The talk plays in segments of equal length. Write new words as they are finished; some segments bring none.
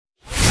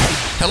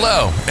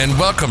Hello, and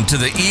welcome to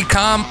the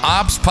Ecom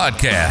Ops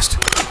Podcast.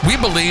 We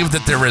believe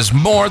that there is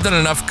more than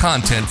enough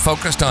content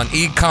focused on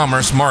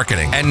e-commerce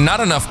marketing and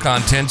not enough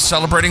content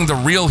celebrating the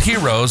real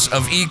heroes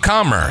of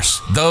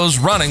e-commerce, those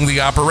running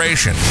the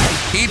operation.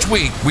 Each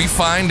week, we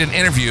find and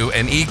interview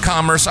an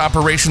e-commerce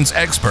operations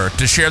expert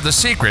to share the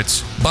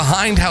secrets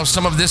behind how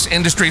some of this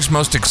industry's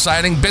most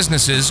exciting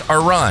businesses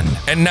are run.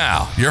 And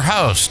now, your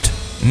host,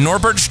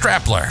 Norbert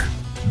Strappler,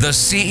 the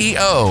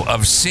CEO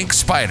of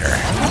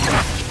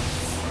SyncSpider.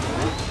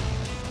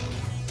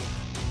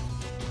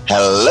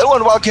 Hello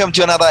and welcome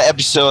to another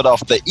episode of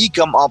the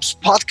Ecom Ops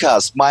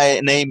Podcast. My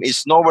name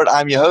is Norbert,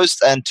 I'm your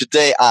host, and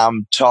today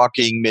I'm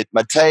talking with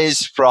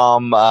Mathijs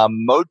from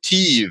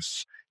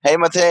Moteefe. Hey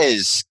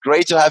Mathijs,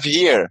 great to have you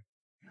here.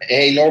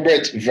 Hey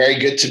Norbert, very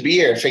good to be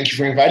here. Thank you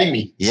for inviting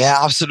me. Yeah,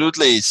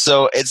 absolutely.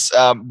 So it's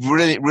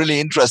really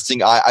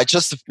interesting. I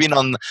just have been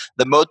on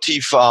the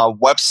Moteefe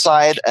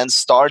website and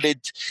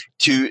started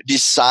to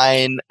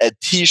design a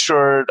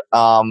t-shirt,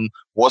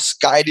 was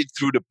guided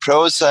through the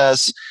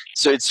process.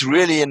 So it's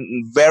really a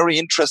very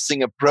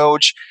interesting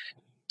approach.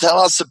 Tell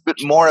us a bit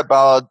more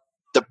about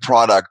the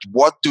product.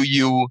 What do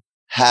you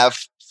have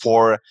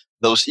for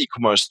those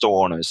e-commerce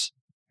store owners?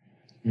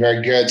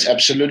 Very good,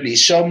 absolutely.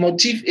 So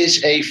Moteefe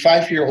is a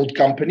 5-year-old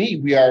company.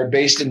 We are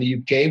based in the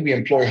UK. We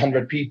employ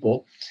 100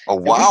 people. Oh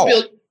wow!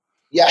 It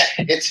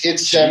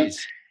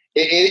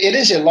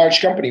is a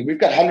large company. We've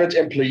got 100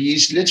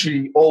 employees,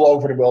 literally all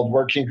over the world,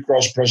 working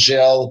across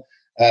Brazil,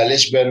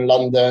 Lisbon,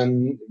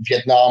 London,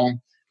 Vietnam,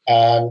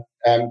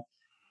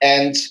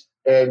 and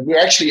we were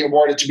actually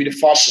awarded to be the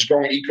fastest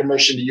growing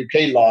e-commerce in the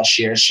UK last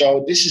year.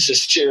 So this is a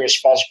serious,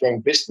 fast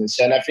growing business,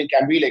 and I think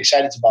I'm really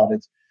excited about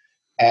it.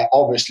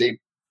 Obviously.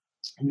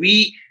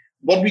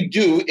 What we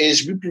do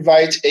is we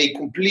provide a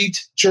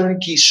complete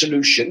turnkey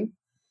solution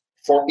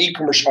for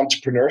e-commerce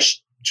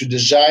entrepreneurs to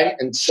design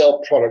and sell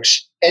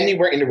products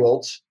anywhere in the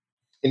world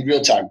in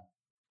real time.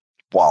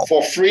 Wow.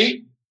 For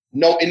free,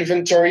 no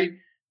inventory,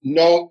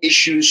 no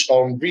issues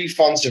on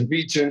refunds and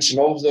returns and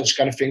all of those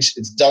kind of things.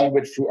 It's done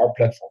through our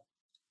platform.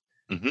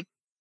 Mm-hmm.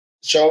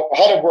 So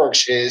how that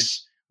works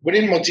is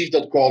within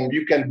Moteefe.com,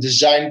 you can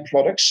design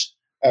products.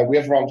 We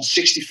have around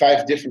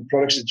 65 different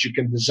products that you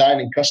can design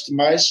and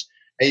customize.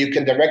 And you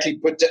can directly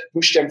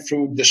push them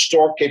through the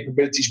store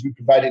capabilities we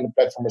provide in the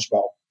platform as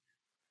well.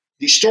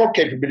 These store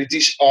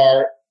capabilities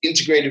are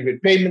integrated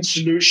with payment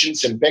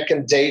solutions and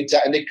backend data,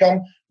 and they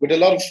come with a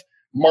lot of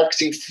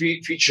marketing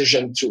features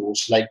and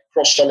tools like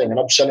cross-selling and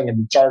upselling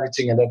and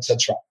retargeting and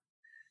etc.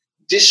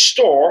 This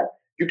store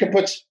you can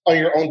put on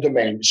your own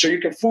domain, so you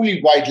can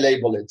fully white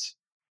label it.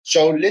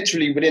 So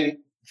literally within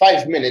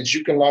 5 minutes,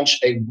 you can launch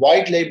a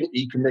white label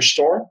e-commerce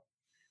store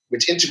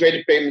with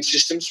integrated payment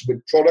systems,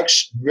 with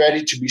products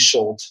ready to be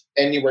sold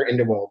anywhere in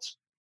the world.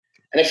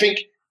 And I think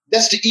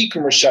that's the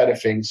e-commerce side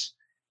of things.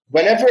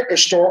 Whenever a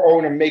store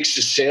owner makes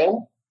a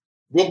sale,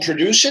 we'll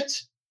produce it,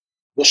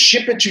 we'll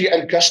ship it to your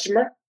end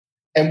customer,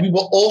 and we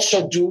will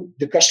also do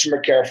the customer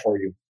care for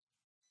you.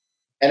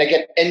 And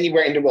again,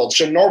 anywhere in the world.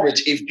 So Norbert,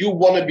 if you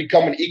want to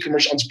become an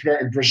e-commerce entrepreneur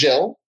in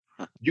Brazil,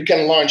 you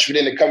can launch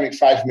within the coming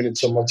 5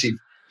 minutes on Moteefe.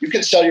 You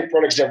can sell your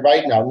products there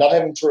right now, not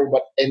having to worry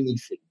about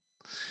anything.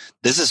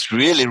 This is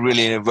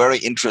really a very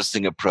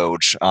interesting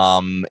approach.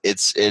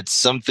 It's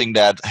something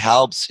that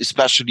helps,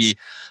 especially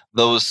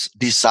those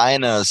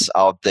designers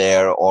out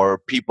there or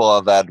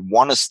people that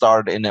want to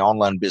start in an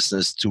online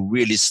business, to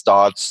really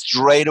start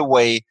straight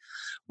away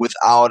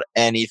without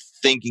any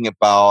thinking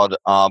about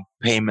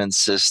payment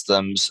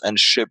systems and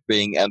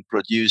shipping and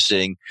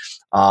producing,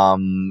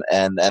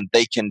 and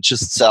they can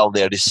just sell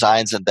their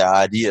designs and their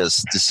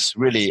ideas. This is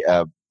really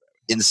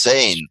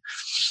insane.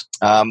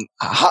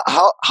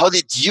 How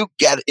did you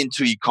get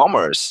into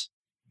e-commerce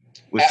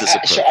with this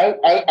approach? So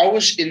I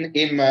was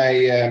in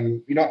my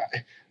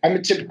I'm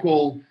a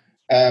typical.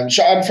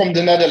 So I'm from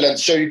the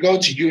Netherlands. So you go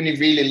to uni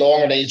really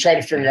long, and then you try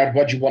to figure out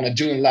what you want to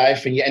do in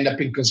life, and you end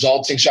up in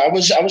consulting. So I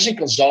was in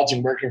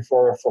consulting, working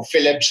for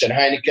Philips and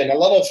Heineken, a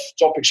lot of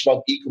topics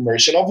about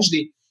e-commerce. And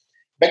obviously,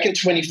 back in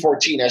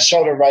 2014, I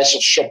saw the rise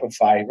of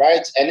Shopify,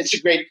 right? And it's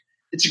a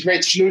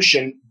great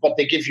solution, but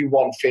they give you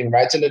one thing,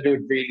 right? And they do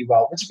it really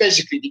well. It's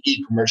basically the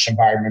e-commerce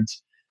environment.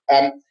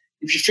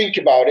 If you think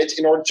about it,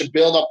 in order to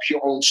build up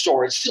your own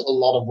store, it's still a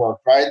lot of work,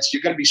 right?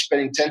 You're going to be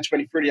spending 10,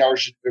 20, 30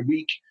 hours a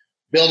week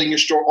building your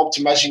store,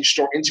 optimizing your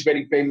store,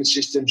 integrating payment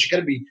systems. You're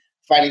going to be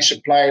finding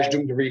suppliers,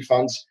 doing the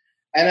refunds.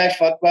 And I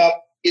thought, well,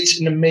 it's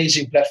an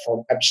amazing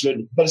platform,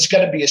 absolutely. But it's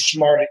got to be a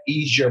smarter,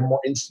 easier, more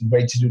instant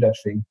way to do that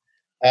thing.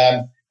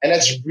 And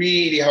that's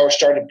really how I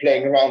started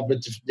playing around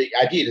with the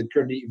idea that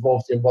currently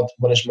evolved in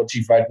what is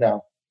Moteefe right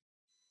now.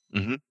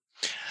 Mm-hmm.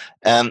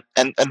 And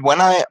when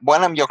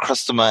I'm your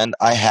customer and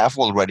I have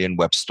already a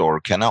web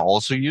store, can I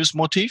also use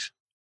Moteefe?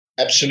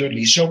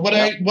 Absolutely. So what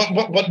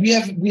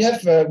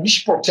we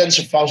support tens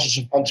of thousands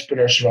of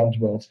entrepreneurs around the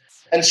world,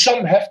 and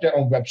some have their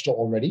own web store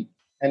already,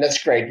 and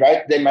that's great,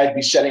 right? They might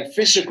be selling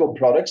physical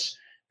products,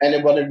 and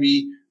they want to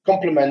be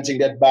complementing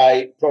that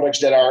by products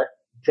that are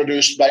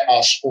produced by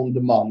us on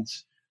demand.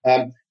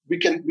 we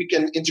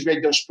can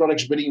integrate those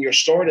products within your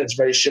store. That's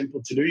very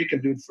simple to do. You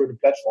can do it through the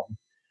platform.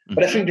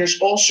 But I think there's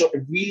also a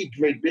really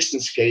great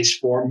business case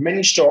for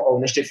many store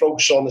owners. They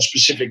focus on a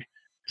specific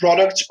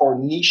product or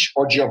niche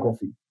or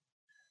geography,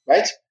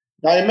 right?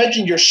 Now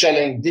imagine you're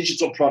selling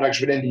digital products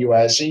within the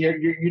US and you're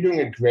doing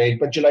it great,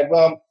 but you're like,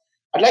 well,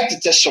 I'd like to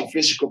test some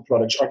physical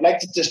products, or I'd like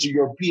to test the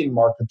European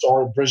market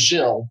or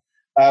Brazil.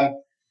 Um,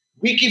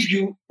 we give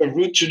you a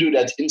route to do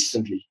that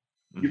instantly.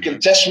 You can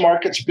test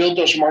markets, build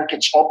those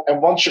markets up,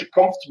 and once you're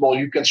comfortable,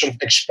 you can sort of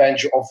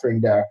expand your offering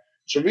there.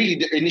 So really,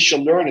 the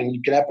initial learning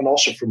you can happen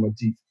also from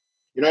Moteefe.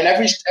 And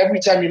every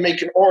time you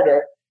make an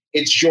order,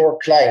 it's your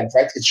client,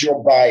 right? It's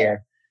your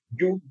buyer.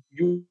 You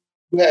own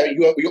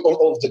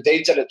all of the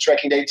data, the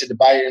tracking data, the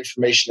buyer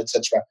information,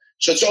 etc.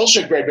 So it's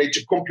also a great way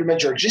to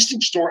complement your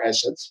existing store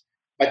assets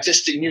by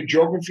testing new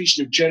geographies,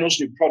 new channels,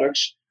 new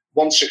products.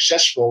 Once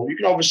successful, you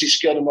can obviously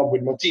scale them up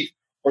with Moteefe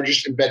or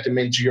just embed them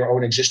into your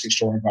own existing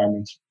store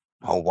environment.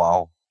 Oh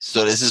wow!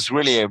 So this is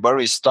really a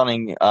very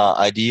stunning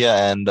idea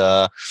and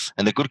a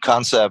good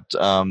concept,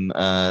 and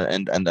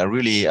I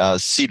really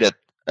see that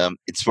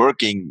it's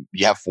working.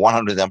 You have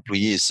 100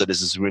 employees, so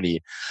this is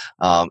really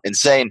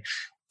insane.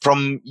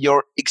 From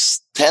your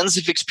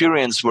extensive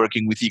experience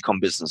working with e-com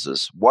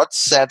businesses, what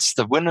sets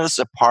the winners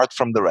apart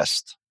from the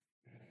rest?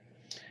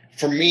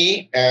 For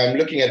me,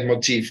 looking at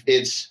Moteefe,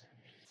 it's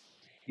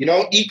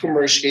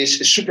e-commerce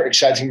is a super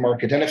exciting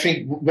market, and I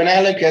think when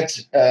I look at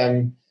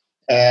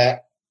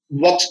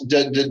what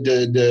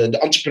the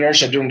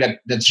entrepreneurs are doing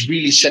that's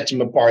really set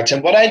them apart.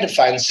 And what I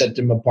define set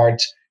them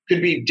apart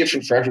could be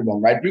different for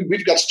everyone, right?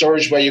 We've got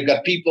stories where you've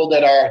got people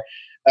that are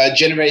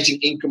generating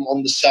income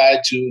on the side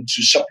to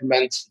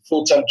supplement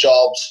full-time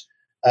jobs,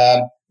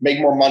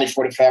 make more money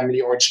for the family,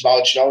 or it's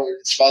about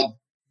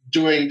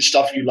doing the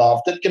stuff you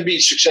love. That can be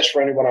success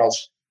for anyone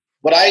else.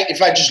 But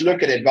if I just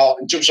look at it, well,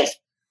 in terms of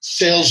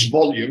sales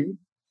volume,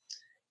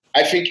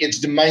 I think it's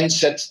the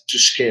mindset to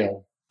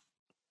scale.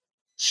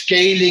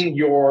 Scaling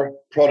your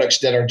products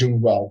that are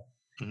doing well.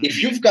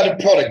 If you've got a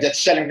product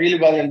that's selling really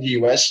well in the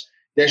US,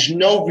 there's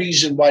no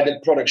reason why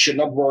that product should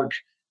not work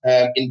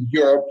in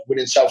Europe,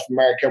 within South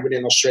America,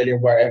 within Australia,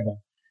 wherever.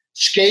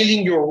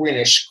 Scaling your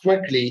winners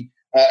quickly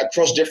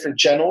across different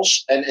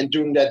channels and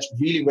doing that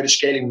really with a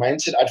scaling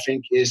mindset, I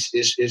think is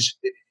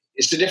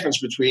the difference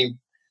between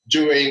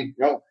doing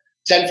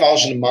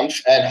 10,000 a month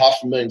and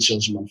 500,000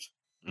 sales a month.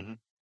 Mm-hmm.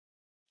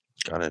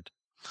 Got it.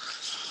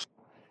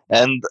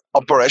 And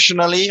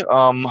operationally,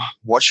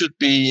 what should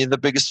be the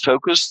biggest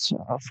focus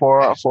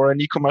for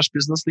an e-commerce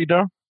business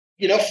leader?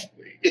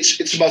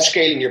 It's about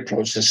scaling your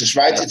processes,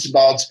 right? Yeah. It's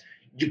about,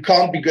 you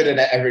can't be good at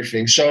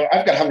everything. So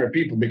I've got 100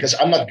 people because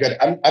I'm not good.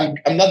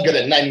 I'm not good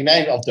at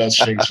 99 of those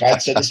things,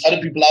 right? So there's other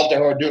people out there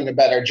who are doing a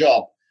better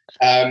job.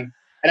 And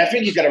I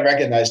think you got to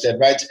recognize that,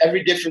 right?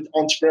 Every different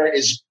entrepreneur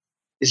is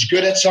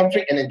good at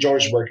something and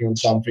enjoys working on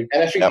something.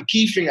 And I think the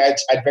key thing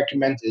I'd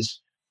recommend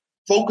is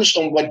focus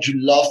on what you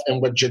love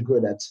and what you're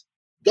good at.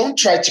 Don't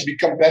try to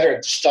become better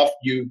at the stuff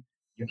you're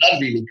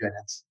not really good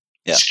at.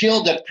 Yeah.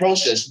 Skill that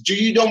process.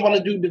 You don't want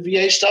to do the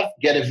VA stuff?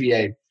 Get a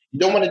VA. You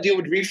don't want to deal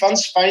with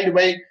refunds? Find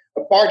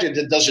a partner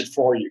that does it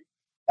for you.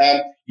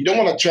 You don't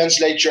want to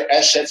translate your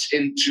assets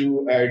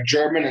into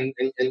German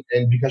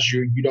and because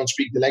you don't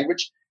speak the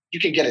language, you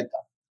can get it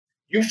done.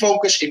 You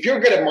focus, if you're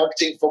good at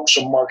marketing, focus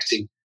on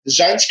marketing.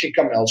 Designs can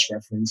come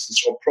elsewhere, for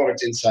instance, or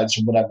product insights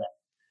or whatever.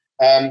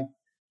 And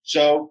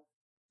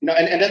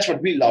that's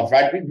what we love,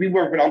 right? We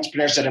work with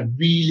entrepreneurs that are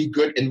really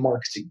good in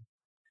marketing.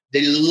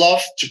 They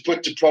love to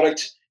put the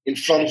product in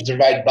front of the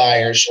right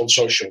buyers on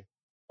social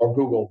or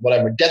Google,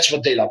 whatever. That's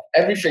what they love.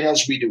 Everything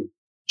else we do,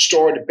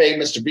 store, the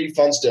payments, the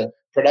refunds, the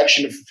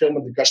production, the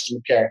fulfillment, the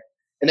customer care,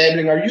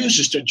 enabling our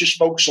users to just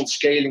focus on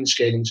scaling.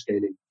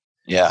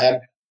 Yeah.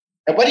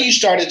 And whether you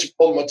started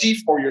on Moteefe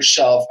or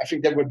yourself, I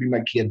think that would be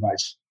my key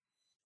advice.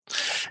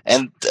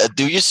 And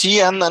do you see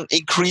an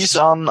increase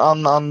on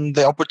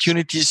the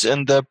opportunities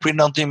in the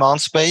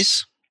print-on-demand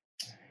space?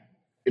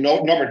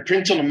 Norbert,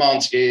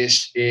 print-on-demand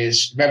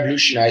is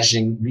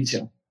revolutionizing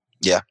retail.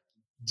 Yeah.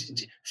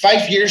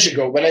 5 years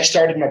ago, when I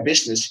started my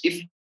business,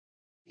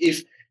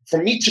 if for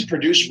me to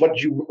produce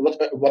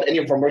what any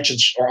of our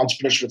merchants or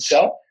entrepreneurs would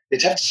sell,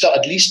 they'd have to sell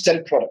at least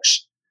 10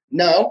 products.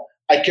 Now,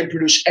 I can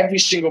produce every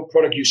single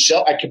product you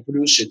sell. I can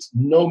produce it,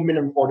 no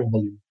minimum order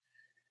volume.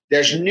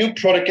 There's new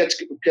product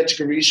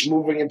categories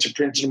moving into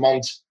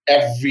print-on-demand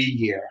every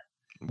year.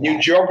 Wow. New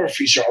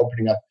geographies are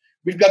opening up.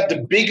 We've got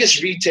the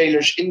biggest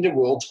retailers in the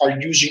world are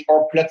using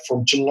our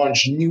platform to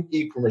launch new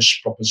e-commerce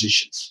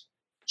propositions.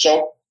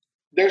 So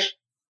there's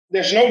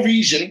no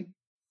reason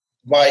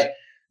why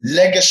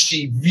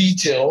legacy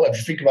retail, if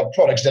you think about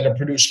products that are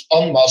produced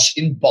en masse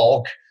in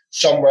bulk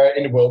somewhere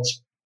in the world,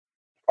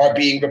 are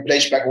being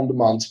replaced by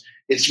on-demand.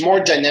 It's more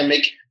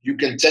dynamic. You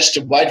can test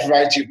a wide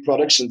variety of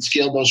products and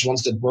scale those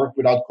ones that work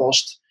without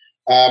cost.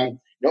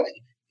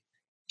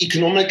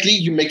 Economically,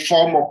 you make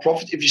far more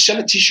profit. If you sell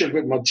a T-shirt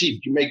with Moteefe,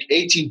 you make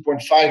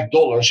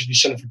 $18.5 if you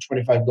sell it for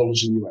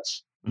 $25 in the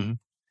US. Mm-hmm.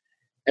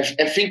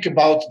 And think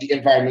about the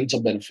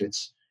environmental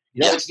benefits.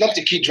 It's not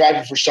the key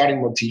driver for starting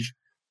Moteefe,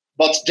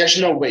 But there's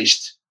no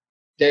waste.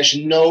 There's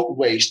no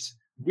waste.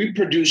 We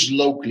produce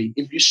locally.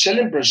 If you sell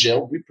in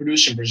Brazil, we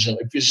produce in Brazil.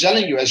 If you sell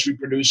in US, we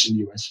produce in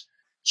US.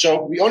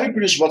 So we only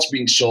produce what's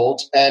being sold,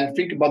 and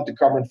think about the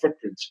carbon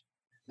footprint.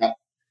 Now,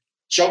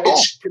 so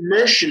it's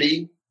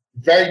commercially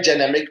very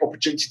dynamic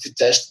opportunity to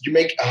test. You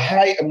make a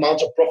high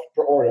amount of profit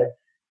per order,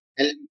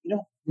 and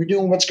we're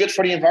doing what's good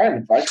for the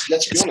environment, right?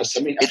 Let's be honest.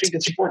 I mean, I think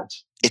it's important.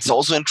 It's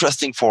also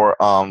interesting for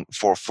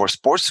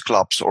sports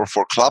clubs or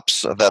for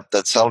clubs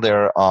that sell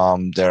their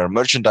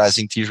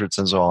merchandising T-shirts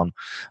and so on.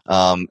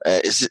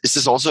 Is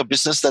this also a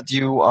business that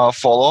you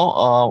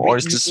follow, or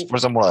is this for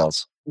someone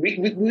else?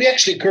 We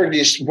actually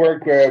currently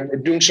work. We're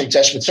doing some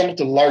tests with some of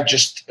the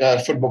largest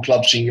football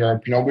clubs in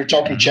Europe. We're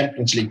talking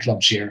Champions League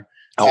clubs here.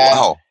 Oh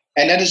wow!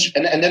 And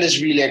that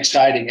is really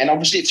exciting. And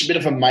obviously, it's a bit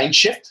of a mind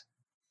shift.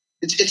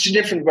 It's a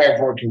different way of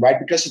working, right?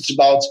 Because it's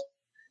about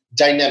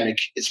dynamic.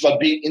 It's about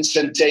being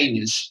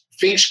instantaneous.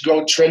 Things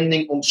go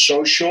trending on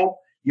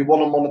social. You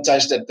want to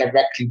monetize that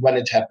directly when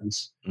it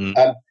happens.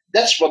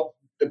 That's what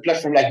a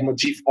platform like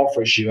Moteefe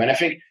offers you. And I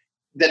think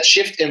that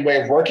shift in way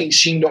of working,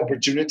 seeing the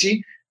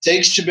opportunity,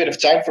 takes a bit of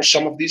time for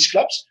some of these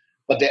clubs,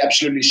 but they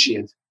absolutely see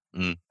it.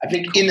 I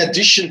think in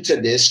addition to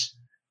this,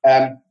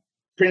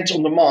 print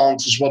on demand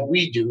is what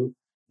we do.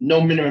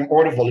 No minimum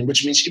order volume,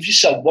 which means if you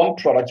sell one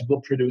product, we'll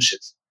produce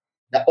it.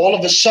 Now, all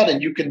of a sudden,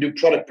 you can do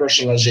product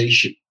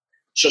personalization.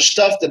 So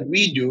stuff that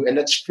we do, and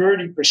that's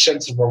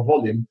 30% of our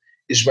volume,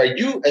 is where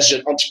you as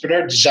an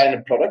entrepreneur design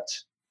a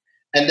product,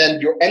 and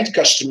then your end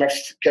customer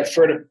can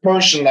further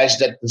personalize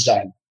that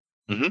design,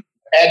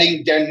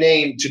 adding their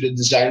name to the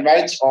design,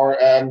 right? Or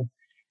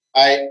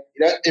I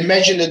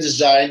imagine the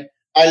design.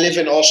 I live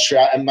in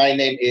Austria, and my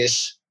name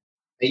is,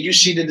 and you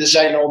see the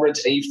design Norbert,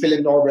 and you fill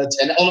in Norbert,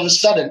 and all of a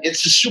sudden,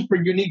 it's a super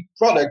unique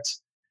product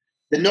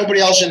that nobody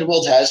else in the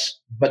world has,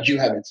 but you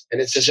have it,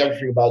 and it says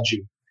everything about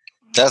you.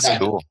 That's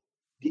cool.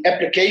 The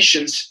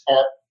applications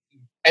are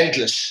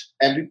endless,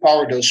 and we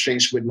power those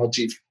things with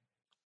Moteefe.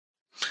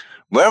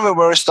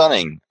 Very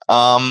stunning.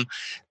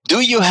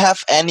 Do you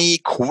have any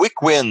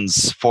quick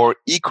wins for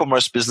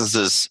e-commerce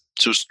businesses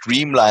to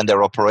streamline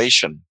their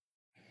operation?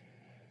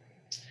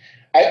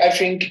 I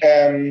think,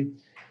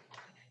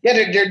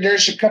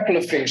 there's a couple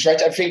of things,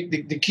 right? I think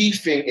the key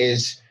thing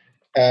is,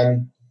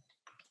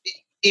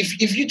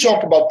 if you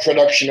talk about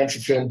production and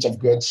fulfillment of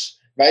goods,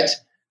 right?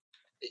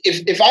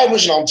 If I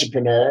was an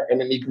entrepreneur and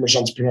an e-commerce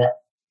entrepreneur,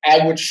 I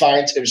would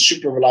find a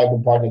super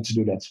reliable partner to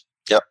do that.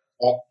 Yep.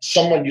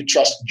 Someone you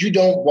trust. You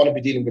don't want to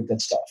be dealing with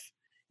that stuff.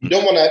 You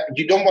don't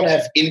want to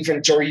have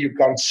inventory you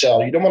can't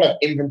sell. You don't want to have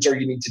inventory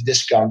you need to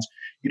discount.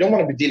 You don't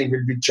want to be dealing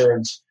with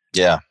returns.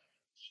 Yeah.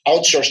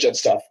 Outsource that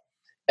stuff.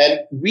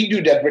 And we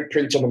do that with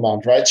print on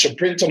demand, right? So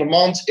print on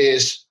demand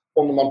is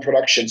on demand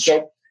production.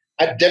 So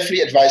I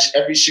definitely advise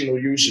every single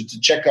user to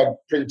check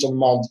out print on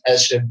demand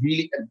as a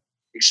really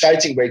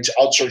exciting way to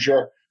outsource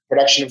your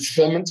production and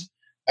fulfillment,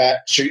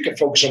 so you can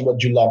focus on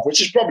what you love, which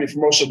is probably for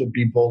most of the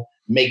people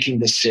making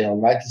the sale,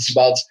 right? It's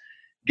about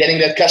getting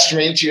that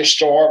customer into your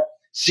store,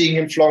 seeing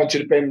him flow into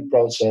the payment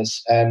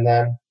process. And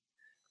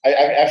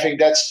I think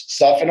that's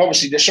stuff. And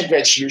obviously there's some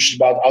great solutions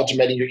about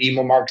automating your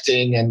email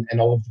marketing and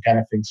all of the kind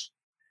of things,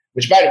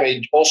 which, by the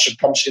way, also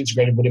comes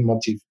integrated within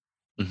Moteefe.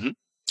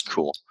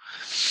 Cool.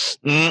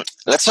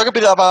 Let's talk a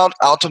bit about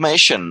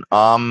automation.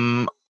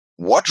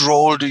 What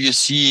role do you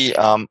see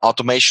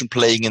automation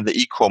playing in the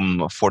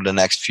e-com for the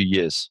next few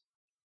years?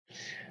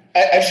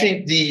 I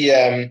think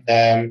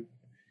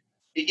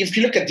if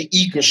you look at the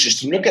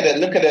ecosystem, look at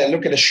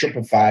a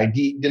Shopify,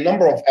 the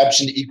number of apps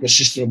in the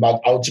ecosystem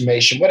about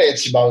automation, whether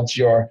it's about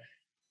your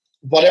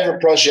whatever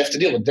process you have to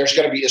deal with, there's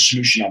got to be a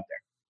solution out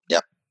there.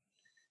 Yeah.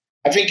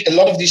 I think a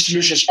lot of these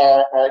solutions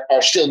are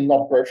still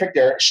not perfect.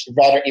 They're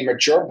rather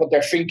immature, but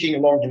they're thinking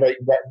along the right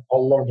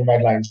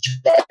lines.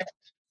 Right?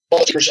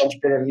 What the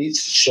entrepreneur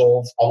needs to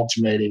solve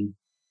automating.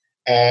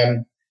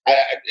 And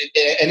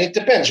it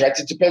depends, right?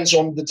 It depends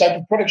on the type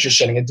of products you're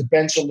selling. It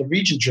depends on the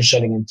regions you're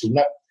selling into.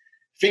 Now,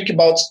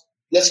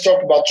 let's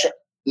talk about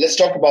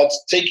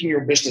taking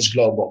your business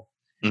global.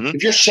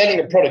 If you're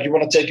selling a product, you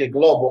want to take it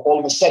global. All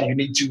of a sudden, you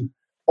need to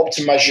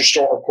optimize your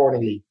store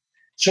accordingly.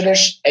 So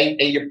there's and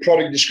your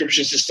product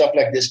descriptions and stuff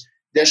like this.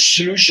 There's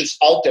solutions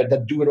out there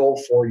that do it all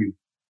for you,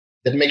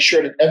 that make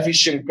sure that every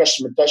single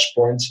customer touch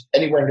point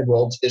anywhere in the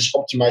world is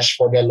optimized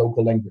for their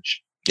local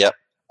language. Yeah.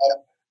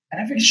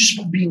 And I think it's just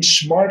about being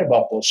smart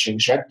about those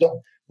things, right?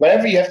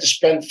 Whatever you have to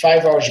spend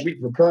 5 hours a week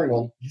recurring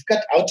on, you've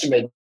got to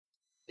automate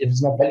if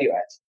it's not value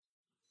add.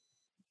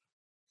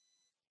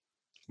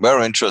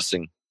 Very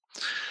interesting.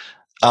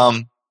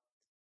 How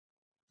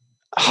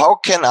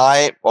can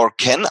I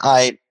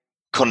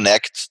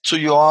connect to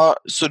your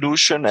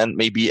solution and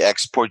maybe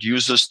export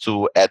users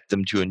to add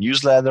them to a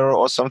newsletter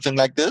or something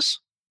like this?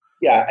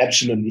 Yeah,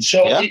 absolutely.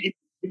 So if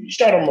you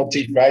start on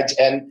Moteefe, right,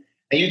 and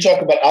you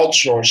talk about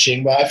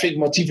outsourcing, well, I think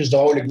Moteefe is the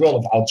holy grail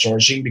of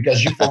outsourcing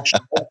because you focus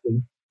on one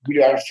thing, we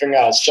do everything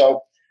else.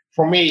 So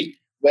for me,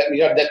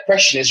 that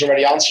question is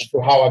already answered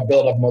for how I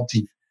build up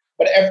Moteefe.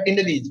 But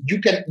indeed,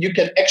 you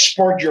can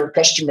export your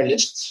customer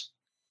lists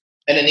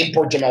and then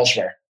import them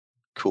elsewhere.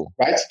 Cool.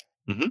 Right?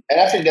 And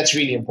I think that's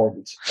really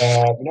important.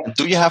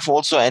 Do you have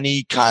also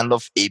any kind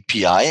of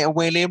API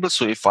available?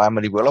 So if I'm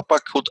a developer,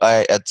 could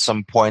I at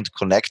some point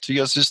connect to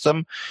your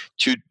system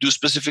to do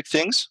specific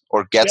things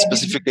or get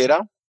specific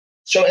data?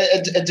 So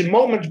at the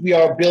moment, we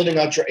are building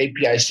out your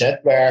API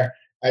set where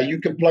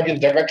you can plug in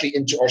directly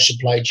into our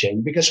supply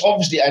chain. Because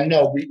obviously, I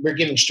know we're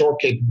giving store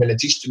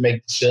capabilities to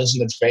make the sales,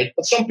 and that's great.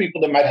 But some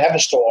people, they might have a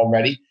store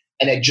already,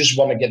 and they just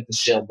want to get the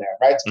sale there,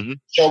 right?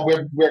 So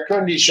we're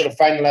currently sort of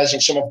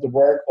finalizing some of the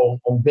work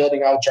on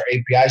building out our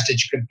APIs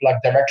that you can plug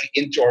directly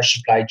into our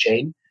supply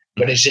chain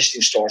with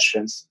existing stores, for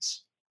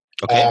instance.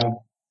 Okay.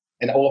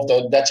 And all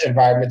of that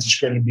environment is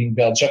currently being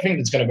built. So I think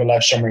it's going to go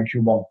live somewhere in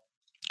Q1.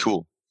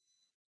 Cool.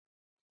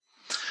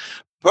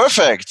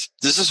 Perfect.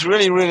 This is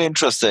really, really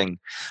interesting.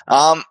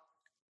 My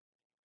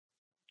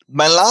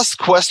last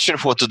question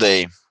for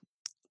today,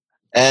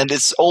 and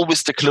it's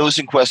always the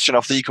closing question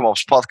of the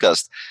e-commerce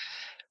podcast.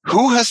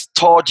 Who has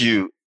taught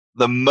you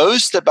the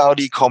most about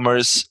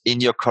e-commerce in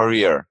your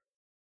career?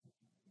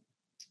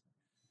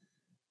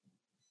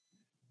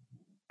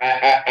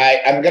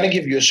 I'm going to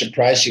give you a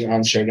surprising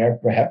answer there,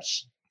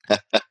 perhaps.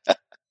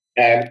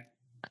 And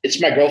it's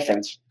my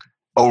girlfriend.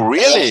 Oh,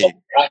 really?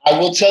 I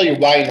will tell you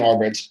why,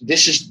 Norbert.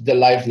 This is the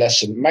life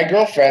lesson. My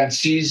girlfriend,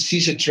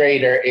 she's a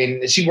trader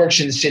she works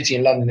in the city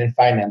in London in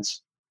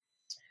finance.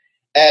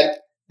 And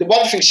the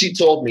one thing she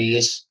told me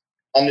is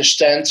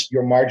understand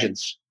your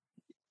margins.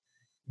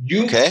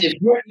 If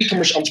you're an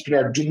e-commerce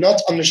entrepreneur, do not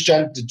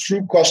understand the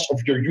true cost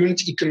of your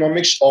unit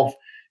economics, of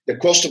the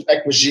cost of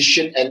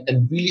acquisition,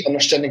 and really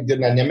understanding the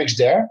dynamics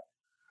there.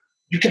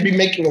 You can be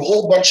making a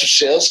whole bunch of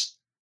sales,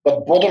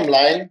 but bottom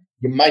line,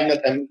 you might not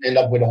end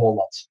up with a whole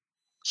lot.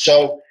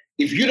 So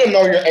if you don't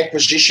know your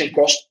acquisition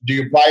cost,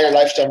 your buyer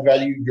lifetime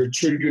value, your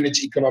true unit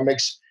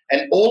economics,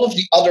 and all of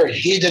the other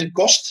hidden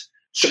costs,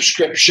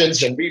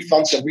 subscriptions and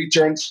refunds and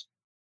returns,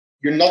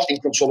 you're not in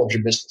control of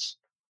your business.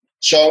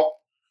 So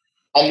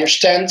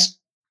understand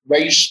where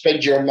you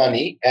spend your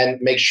money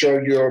and make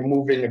sure you're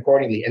moving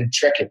accordingly and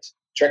track it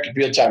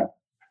real time.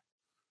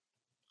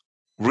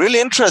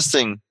 Really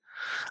interesting.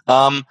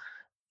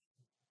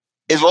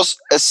 It was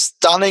a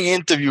stunning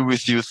interview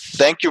with you.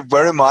 Thank you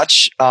very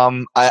much.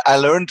 I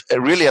learned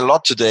really a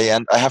lot today,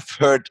 and I have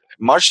heard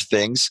much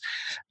things.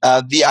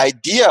 The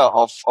idea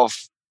of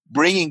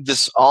bringing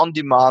this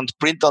on-demand,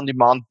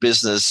 print-on-demand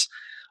business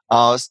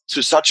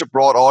to such a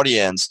broad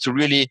audience, to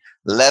really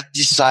let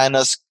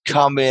designers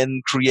come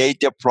in, create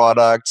their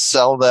products,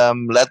 sell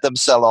them, let them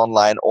sell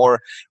online,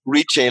 or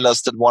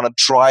retailers that want to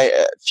try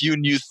a few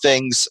new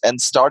things and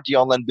start the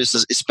online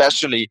business,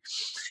 especially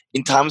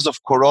in times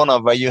of Corona,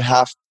 where you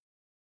have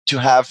to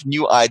have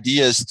new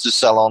ideas to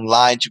sell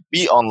online, to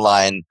be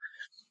online,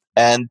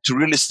 and to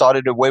really start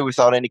it away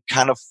without any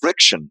kind of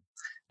friction.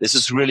 This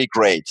is really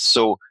great.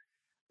 So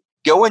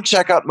go and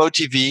check out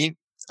Moteefe.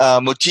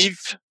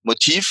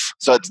 Moteefe.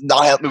 So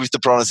now help me with the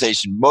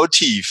pronunciation.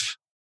 Moteefe.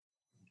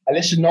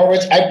 Listen,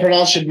 Norbert, I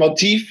pronounce it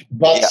Moteefe,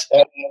 but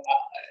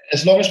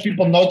as long as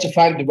people know to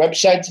find the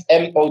website,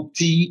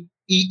 moteefe.com,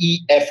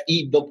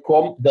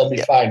 they'll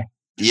be fine.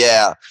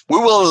 Yeah, we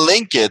will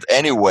link it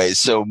anyway.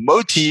 So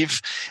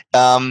Moteefe,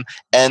 and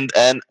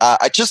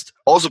I just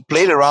also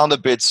played around a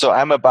bit. So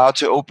I'm about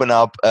to open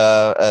up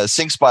a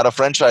SyncSpider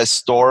franchise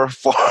store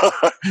for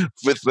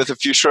with a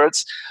few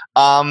shirts.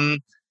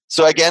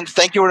 So again,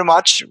 thank you very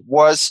much.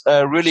 Was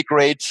a really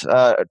great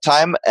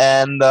time,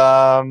 and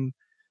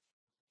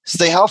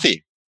stay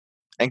healthy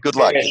and good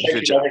luck in the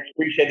future. I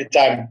appreciate the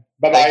time.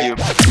 Bye-bye. Thank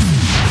you.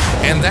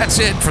 And that's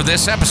it for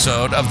this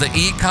episode of the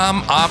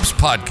Ecom Ops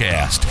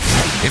Podcast.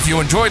 If you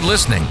enjoyed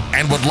listening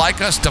and would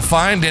like us to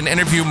find and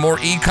interview more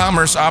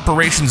e-commerce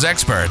operations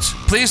experts,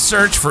 please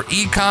search for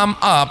Ecom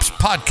Ops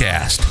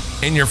Podcast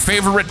in your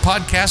favorite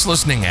podcast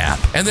listening app,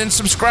 and then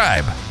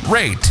subscribe,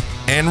 rate,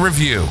 and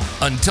review.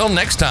 Until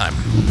next time.